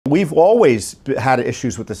We've always had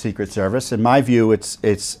issues with the Secret Service. In my view, it's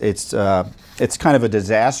kind of a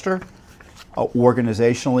disaster,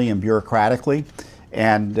 organizationally and bureaucratically,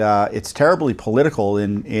 and it's terribly political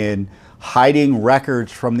in hiding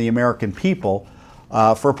records from the American people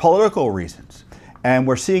for political reasons. And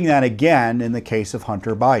we're seeing that again in the case of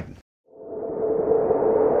Hunter Biden.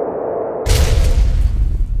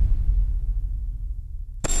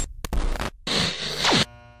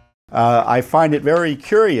 I find it very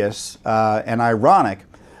curious and ironic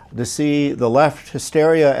to see the left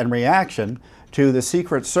hysteria and reaction to the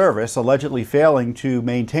Secret Service allegedly failing to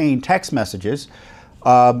maintain text messages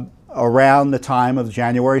around the time of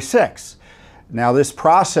January 6th. Now, this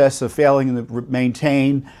process of failing to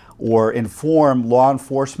maintain or inform law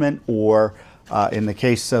enforcement, or in the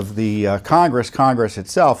case of the Congress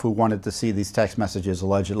itself, who wanted to see these text messages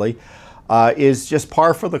allegedly, is just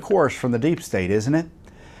par for the course from the deep state, isn't it?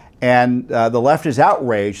 And the left is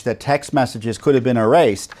outraged that text messages could have been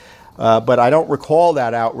erased, but I don't recall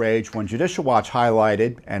that outrage when Judicial Watch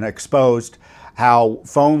highlighted and exposed how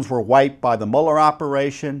phones were wiped by the Mueller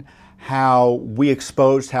operation, how we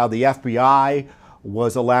exposed how the FBI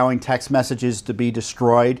was allowing text messages to be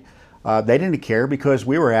destroyed. They didn't care because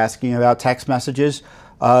we were asking about text messages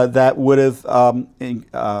that would have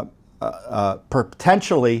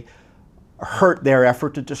potentially hurt their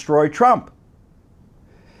effort to destroy Trump.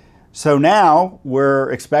 So now we're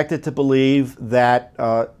expected to believe that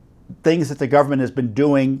things that the government has been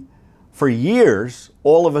doing for years,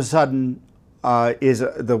 all of a sudden is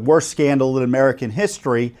the worst scandal in American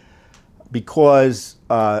history because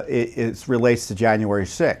it relates to January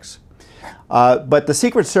 6th. But the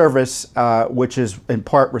Secret Service, which is in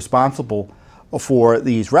part responsible for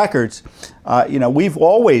these records, we've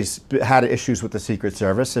always had issues with the Secret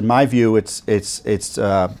Service. In my view, it's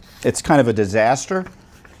kind of a disaster,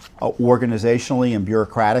 organizationally and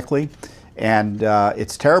bureaucratically, and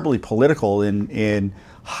it's terribly political in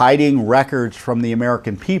hiding records from the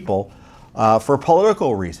American people for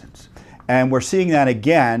political reasons. And we're seeing that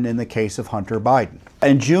again in the case of Hunter Biden.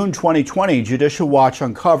 In June 2020, Judicial Watch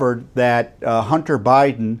uncovered that Hunter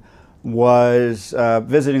Biden was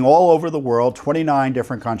visiting all over the world, 29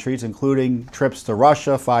 different countries, including trips to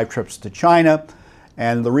Russia, 5 trips to China.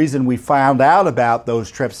 And the reason we found out about those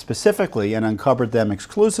trips specifically and uncovered them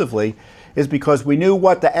exclusively is because we knew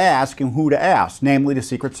what to ask and who to ask, namely the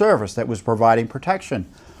Secret Service that was providing protection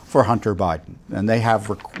for Hunter Biden. And they have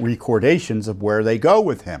recordations of where they go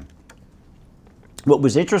with him. What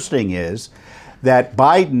was interesting is that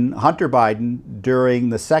Hunter Biden, during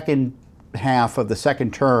the second half of the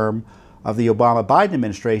second term of the Obama-Biden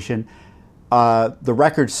administration, the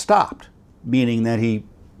records stopped, meaning that he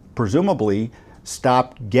presumably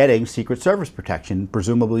stopped getting Secret Service protection,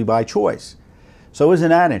 presumably by choice. So isn't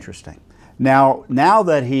that interesting? Now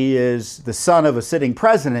that he is the son of a sitting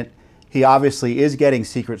president, he obviously is getting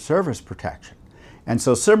Secret Service protection. And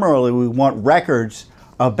so similarly, we want records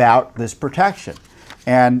about this protection.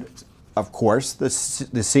 And of course, the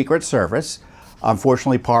Secret Service,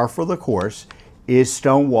 unfortunately par for the course, is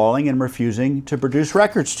stonewalling and refusing to produce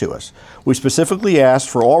records to us. We specifically asked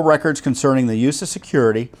for all records concerning the use of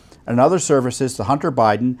security and other services to Hunter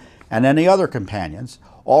Biden and any other companions,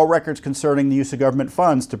 all records concerning the use of government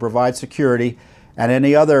funds to provide security and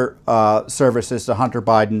any other services to Hunter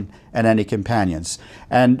Biden and any companions.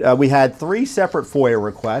 And we had 3 separate FOIA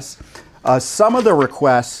requests. Some of the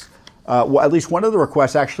requests, well, at least one of the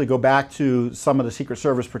requests actually go back to some of the Secret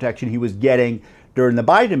Service protection he was getting during the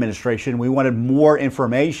Biden administration. We wanted more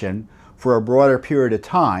information for a broader period of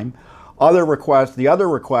time. The other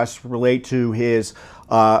requests relate to his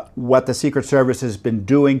what the Secret Service has been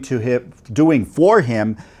doing for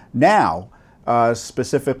him now,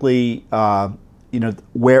 specifically,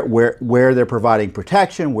 where they're providing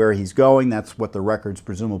protection, where he's going. That's what the records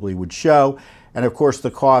presumably would show, and of course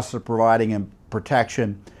the costs of providing him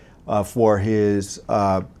protection for his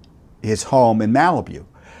home in Malibu.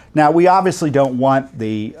 Now, we obviously don't want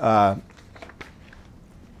the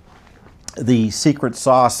secret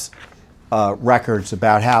sauce records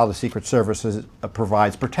about how the Secret Service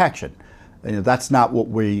provides protection. That's not what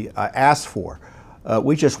we asked for.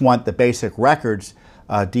 We just want the basic records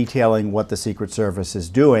detailing what the Secret Service is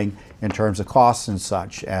doing in terms of costs and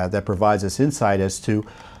such. That provides us insight as to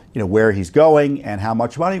where he's going and how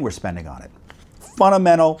much money we're spending on it.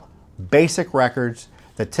 Fundamental, basic records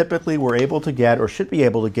that typically we're able to get or should be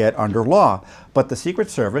able to get under law. But the Secret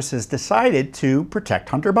Service has decided to protect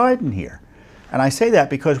Hunter Biden here. And I say that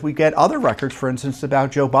because we get other records, for instance,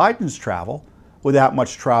 about Joe Biden's travel without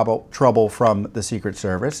much trouble from the Secret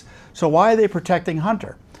Service. So why are they protecting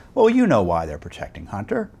Hunter? Well, you know why they're protecting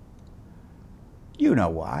Hunter. You know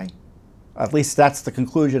why. At least that's the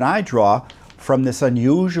conclusion I draw from this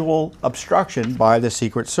unusual obstruction by the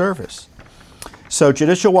Secret Service. So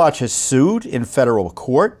Judicial Watch has sued in federal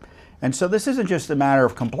court, and so this isn't just a matter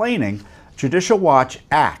of complaining. Judicial Watch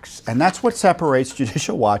acts, and that's what separates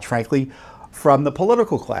Judicial Watch, frankly, from the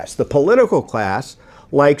political class. The political class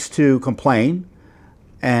likes to complain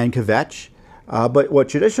and kvetch, but what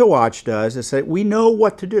Judicial Watch does is say, we know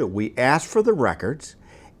what to do. We ask for the records,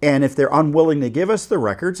 and if they're unwilling to give us the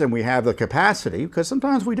records and we have the capacity, because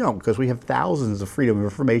sometimes we don't, because we have thousands of Freedom of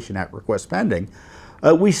Information Act requests pending,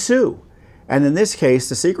 we sue. And in this case,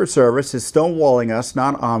 the Secret Service is stonewalling us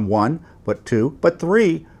not on one, but two, but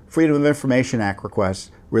three Freedom of Information Act requests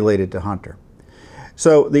related to Hunter.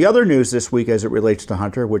 So the other news this week as it relates to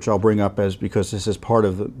Hunter, which I'll bring up as because this is part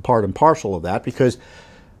and parcel of that, because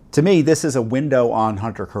to me this is a window on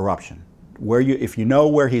Hunter corruption. If you know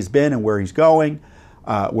where he's been and where he's going,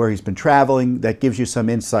 where he's been traveling, that gives you some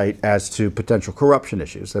insight as to potential corruption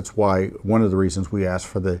issues. That's why one of the reasons we asked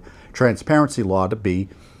for the transparency law to be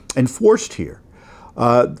enforced here.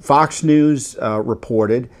 Fox News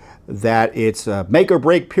reported that it's a make or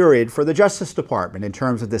break period for the Justice Department in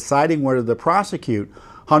terms of deciding whether to prosecute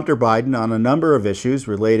Hunter Biden on a number of issues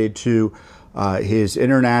related to his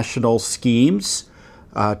international schemes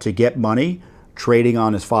to get money, trading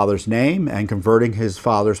on his father's name, and converting his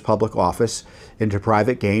father's public office into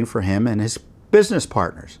private gain for him and his business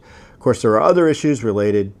partners. Of course, there are other issues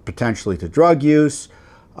related potentially to drug use,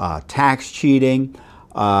 tax cheating.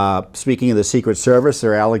 Speaking of the Secret Service,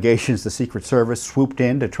 there are allegations the Secret Service swooped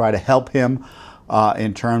in to try to help him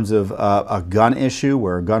in terms of a gun issue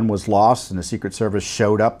where a gun was lost and the Secret Service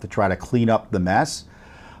showed up to try to clean up the mess.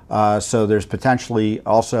 So there's potentially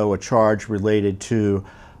also a charge related to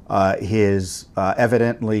his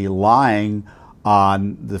evidently lying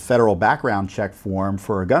on the federal background check form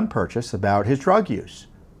for a gun purchase about his drug use.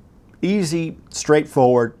 Easy,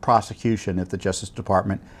 straightforward prosecution if the Justice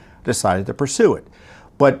Department decided to pursue it.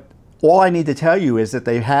 But all I need to tell you is that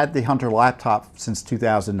they've had the Hunter laptop since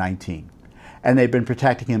 2019, and they've been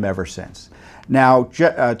protecting him ever since. Now,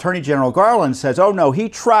 Attorney General Garland says, oh no, he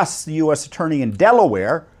trusts the U.S. Attorney in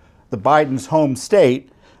Delaware, the Biden's home state,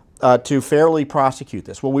 to fairly prosecute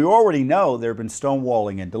this. Well, we already know there have been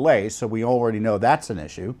stonewalling and delays, so we already know that's an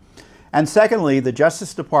issue. And secondly, the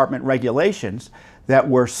Justice Department regulations that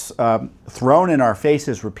were thrown in our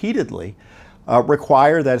faces repeatedly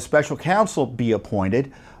require that a special counsel be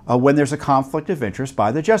appointed when there's a conflict of interest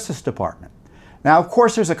by the Justice Department. Now, of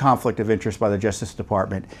course, there's a conflict of interest by the Justice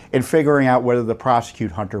Department in figuring out whether to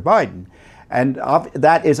prosecute Hunter Biden. And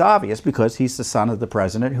that is obvious because he's the son of the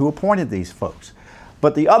president who appointed these folks.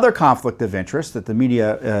 But the other conflict of interest that the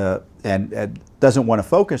media doesn't want to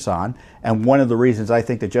focus on, and one of the reasons I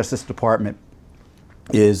think the Justice Department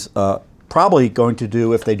is probably going to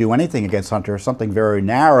do, if they do anything against Hunter, something very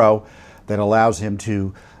narrow that allows him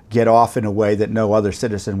to get off in a way that no other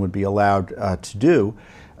citizen would be allowed to do,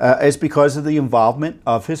 is because of the involvement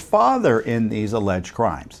of his father in these alleged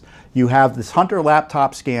crimes. You have this Hunter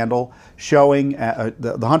laptop scandal showing,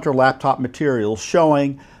 the Hunter laptop materials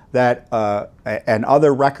showing that, and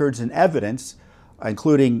other records and evidence,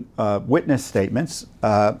 including witness statements,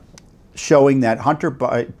 showing that Hunter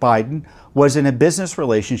Biden was in a business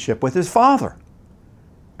relationship with his father,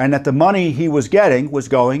 and that the money he was getting was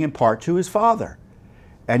going in part to his father.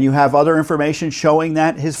 And you have other information showing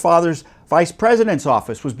that his father's vice president's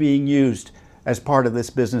office was being used as part of this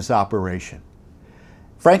business operation.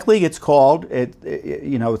 Frankly, it's called,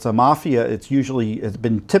 it's a mafia. It's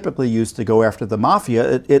been typically used to go after the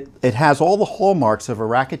mafia. It has all the hallmarks of a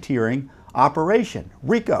racketeering operation,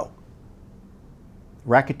 RICO.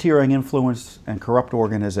 Racketeering, influence, and corrupt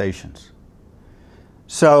organizations.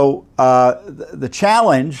 So the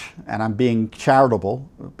challenge, and I'm being charitable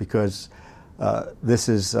because this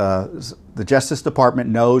is, the Justice Department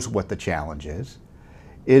knows what the challenge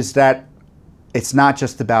is that it's not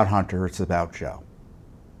just about Hunter, it's about Joe.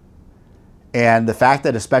 And the fact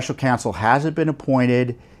that a special counsel hasn't been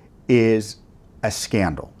appointed is a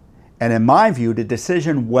scandal. And in my view, the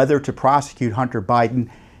decision whether to prosecute Hunter Biden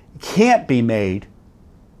can't be made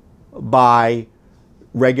by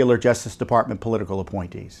regular Justice Department political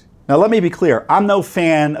appointees. Now, let me be clear. I'm no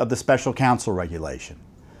fan of the special counsel regulation,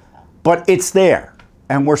 but it's there,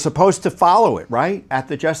 and we're supposed to follow it, right, at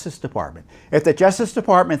the Justice Department. If the Justice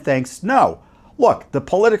Department thinks, no, look, the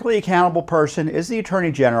politically accountable person is the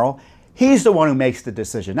Attorney General, he's the one who makes the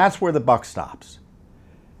decision. That's where the buck stops.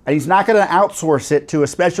 And he's not going to outsource it to a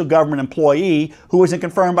special government employee who isn't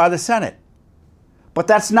confirmed by the Senate. But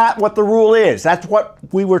that's not what the rule is. That's what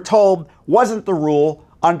we were told wasn't the rule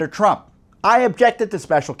under Trump. I objected to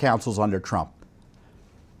special counsels under Trump.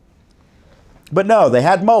 But no, they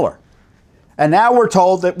had Mueller. And now we're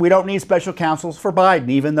told that we don't need special counsels for Biden,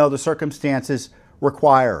 even though the circumstances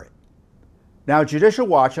require it. Now, Judicial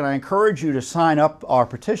Watch, and I encourage you to sign up our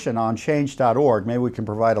petition on change.org. Maybe we can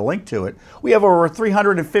provide a link to it. We have over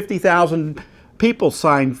 350,000 people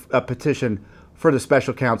sign a petition for the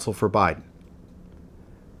special counsel for Biden.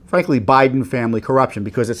 Frankly, Biden family corruption,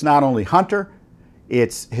 because it's not only Hunter,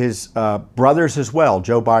 it's his brothers as well,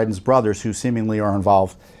 Joe Biden's brothers, who seemingly are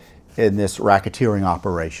involved in this racketeering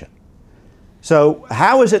operation. So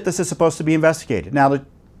how is it this is supposed to be investigated? Now,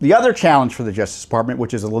 the other challenge for the Justice Department,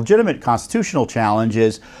 which is a legitimate constitutional challenge,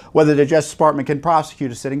 is whether the Justice Department can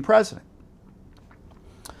prosecute a sitting president.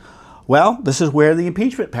 Well, this is where the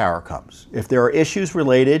impeachment power comes. If there are issues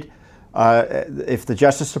related, if the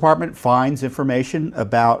Justice Department finds information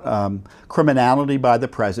about criminality by the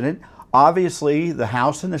president, obviously the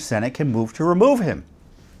House and the Senate can move to remove him.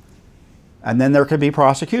 And then there could be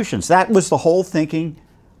prosecutions. That was the whole thinking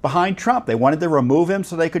behind Trump. They wanted to remove him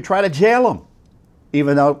so they could try to jail him,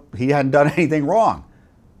 even though he hadn't done anything wrong.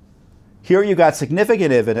 Here you got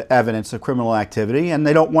significant evidence of criminal activity, and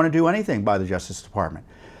they don't want to do anything by the Justice Department.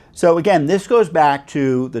 So again, this goes back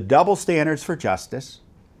to the double standards for justice.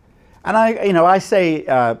 And I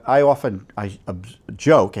often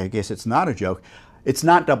joke, I guess it's not a joke, it's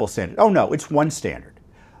not double standard. Oh no, it's one standard.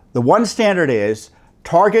 The one standard is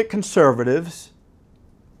target conservatives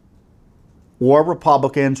or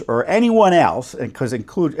Republicans or anyone else, because it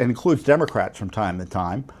includes Democrats from time to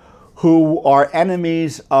time, who are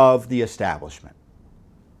enemies of the establishment.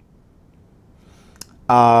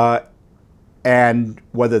 And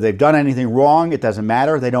whether they've done anything wrong, it doesn't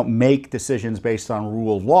matter. They don't make decisions based on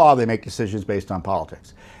rule of law. They make decisions based on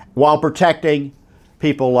politics, while protecting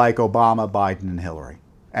people like Obama, Biden, and Hillary,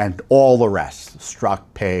 and all the rest, Strzok,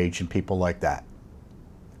 Page, and people like that.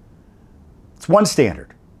 It's one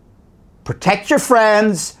standard. Protect your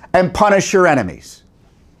friends and punish your enemies,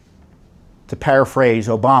 to paraphrase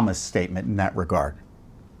Obama's statement in that regard.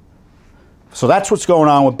 So that's what's going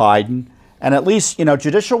on with Biden. And at least,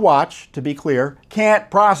 Judicial Watch, to be clear, can't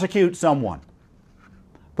prosecute someone.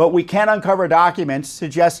 But we can uncover documents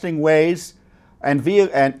suggesting ways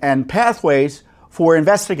and pathways for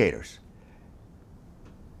investigators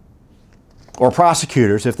or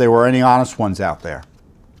prosecutors, if there were any honest ones out there.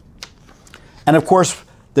 And of course,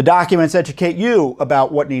 the documents educate you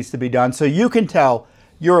about what needs to be done, so you can tell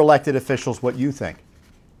your elected officials what you think.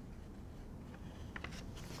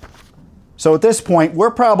 So at this point, we're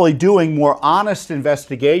probably doing more honest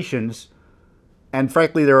investigations, and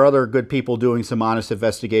frankly, there are other good people doing some honest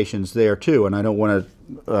investigations there too, and I don't want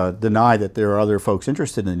to deny that there are other folks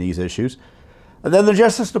interested in these issues. And then the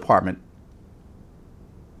Justice Department.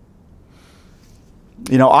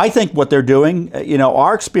 I think what they're doing,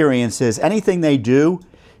 our experience is anything they do,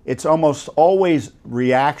 it's almost always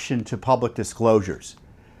reaction to public disclosures.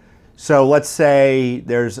 So let's say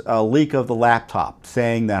there's a leak of the laptop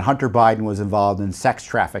saying that Hunter Biden was involved in sex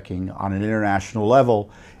trafficking on an international level,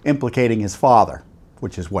 implicating his father,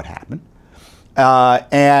 which is what happened.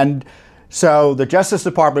 And so the Justice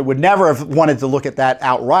Department would never have wanted to look at that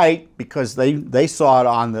outright, because they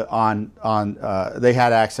saw it they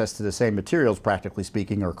had access to the same materials, practically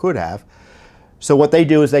speaking, or could have. So what they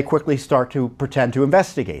do is they quickly start to pretend to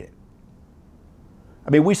investigate it. I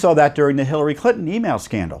mean, we saw that during the Hillary Clinton email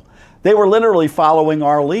scandal. They were literally following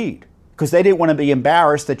our lead because they didn't want to be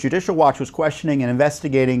embarrassed that Judicial Watch was questioning and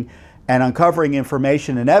investigating and uncovering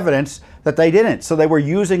information and evidence that they didn't. So they were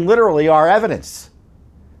using literally our evidence,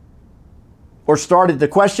 or started to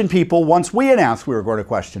question people once we announced we were going to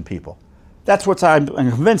question people. That's what I'm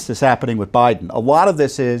convinced is happening with Biden. A lot of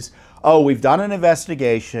this is, oh, we've done an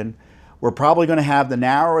investigation. We're probably going to have the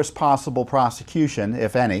narrowest possible prosecution,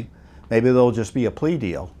 if any. Maybe there'll just be a plea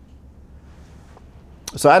deal.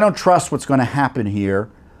 So I don't trust what's going to happen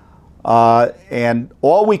here. And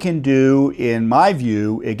all we can do, in my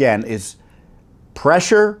view, again, is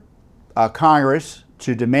pressure Congress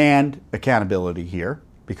to demand accountability here,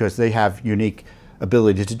 because they have unique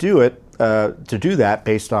ability to do it, to do that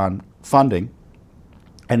based on funding.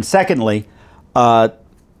 And secondly,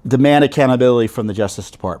 demand accountability from the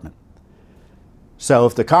Justice Department. So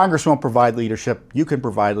if the Congress won't provide leadership, you can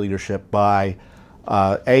provide leadership by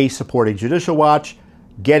supporting Judicial Watch,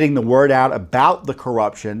 getting the word out about the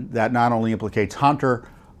corruption that not only implicates Hunter,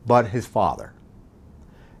 but his father.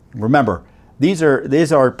 Remember, these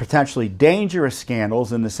are potentially dangerous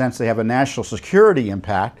scandals in the sense they have a national security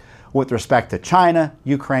impact with respect to China,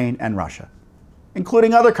 Ukraine, and Russia,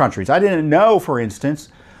 including other countries. I didn't know, for instance,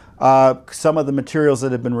 some of the materials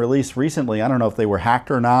that have been released recently, I don't know if they were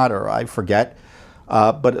hacked or not, or I forget,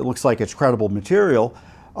 but it looks like it's credible material,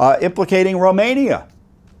 implicating Romania.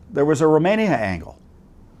 There was a Romania angle.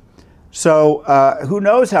 So who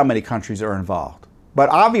knows how many countries are involved? But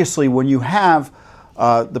obviously, when you have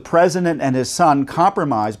the president and his son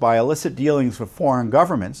compromised by illicit dealings with foreign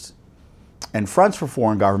governments and fronts for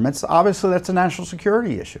foreign governments, obviously that's a national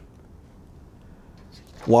security issue.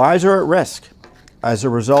 Lives are at risk as a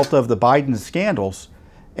result of the Biden scandals,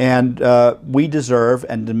 and we deserve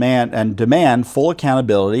and demand full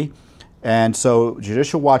accountability. And so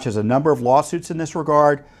Judicial Watch has a number of lawsuits in this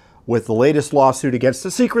regard, with the latest lawsuit against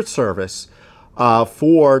the Secret Service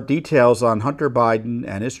for details on Hunter Biden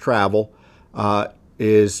and his travel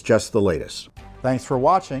is just the latest. Thanks for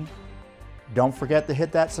watching. Don't forget to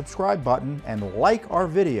hit that subscribe button and like our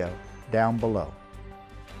video down below.